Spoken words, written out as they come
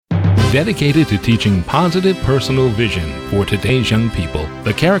Dedicated to teaching positive personal vision for today's young people,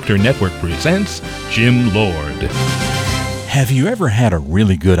 the Character Network presents Jim Lord. Have you ever had a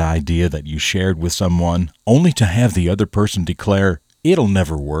really good idea that you shared with someone, only to have the other person declare, "It'll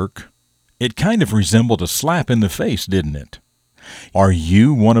never work"? It kind of resembled a slap in the face, didn't it? Are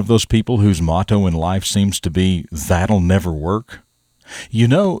you one of those people whose motto in life seems to be, "That'll never work"? You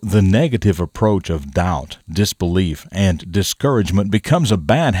know, the negative approach of doubt, disbelief, and discouragement becomes a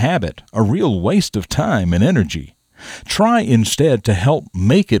bad habit, a real waste of time and energy. Try instead to help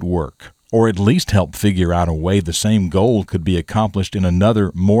make it work, or at least help figure out a way the same goal could be accomplished in another,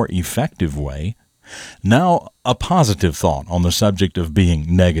 more effective way. Now, a positive thought on the subject of being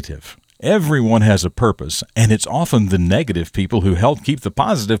negative. Everyone has a purpose, and it's often the negative people who help keep the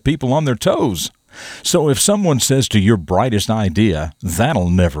positive people on their toes. So if someone says to your brightest idea, "That'll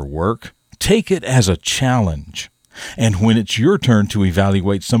never work," take it as a challenge. And when it's your turn to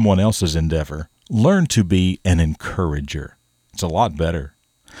evaluate someone else's endeavor, learn to be an encourager. It's a lot better.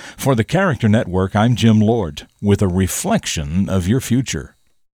 For the Character Network, I'm Jim Lord, with a reflection of your future.